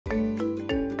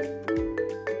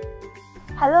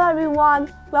Hello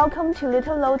everyone, welcome to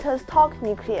Little Lotus Talks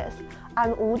Nucleus.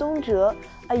 I'm Wu Dongzhe,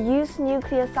 a youth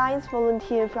nuclear science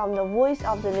volunteer from the Voice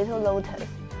of the Little Lotus.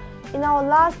 In our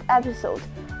last episode,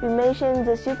 we mentioned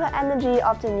the super energy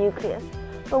of the nucleus.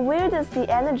 But where does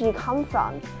the energy come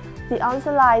from? The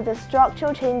answer lies in the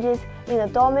structural changes in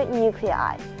atomic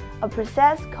nuclei, a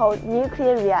process called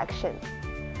nuclear reaction.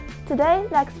 Today,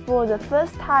 let's explore the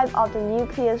first type of the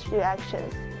nucleus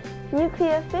reactions,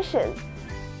 nuclear fission.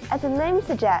 As the name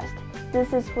suggests,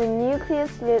 this is when nucleus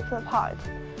split apart.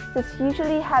 This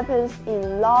usually happens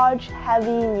in large,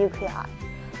 heavy nuclei,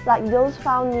 like those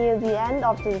found near the end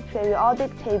of the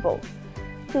periodic table.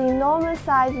 The enormous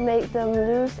size makes them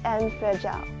loose and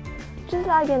fragile. Just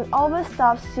like an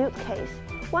overstuffed suitcase,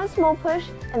 one small push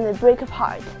and they break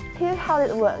apart. Here's how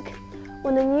it works.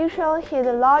 When the neutron hits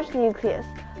a large nucleus,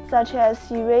 such as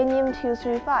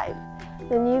uranium-235,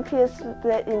 the nucleus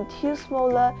splits in two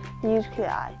smaller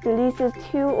nuclei, releases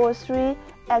 2 or 3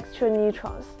 extra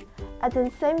neutrons. At the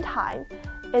same time,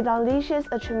 it unleashes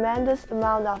a tremendous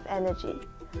amount of energy.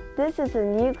 This is a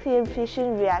nuclear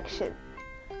fission reaction.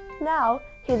 Now,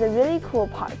 here's the really cool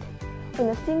part. When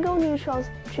a single neutron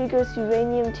triggers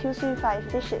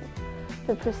uranium-235 fission,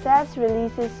 the process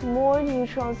releases more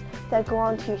neutrons that go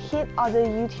on to hit other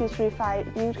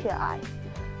U-235 nuclei,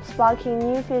 sparking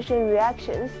new fission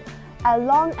reactions. As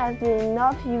long as there is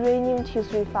enough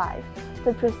uranium-235,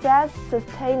 the process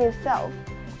sustains itself.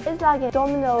 It's like a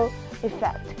domino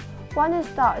effect. When it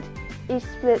starts, each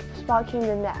split sparking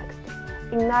the next,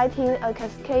 igniting a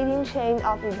cascading chain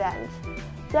of events.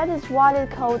 That is what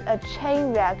is called a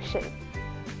chain reaction.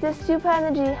 This super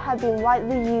energy has been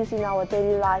widely used in our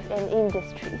daily life and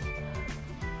industries.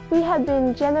 We have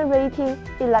been generating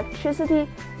electricity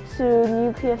through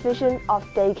nuclear fission for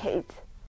decades.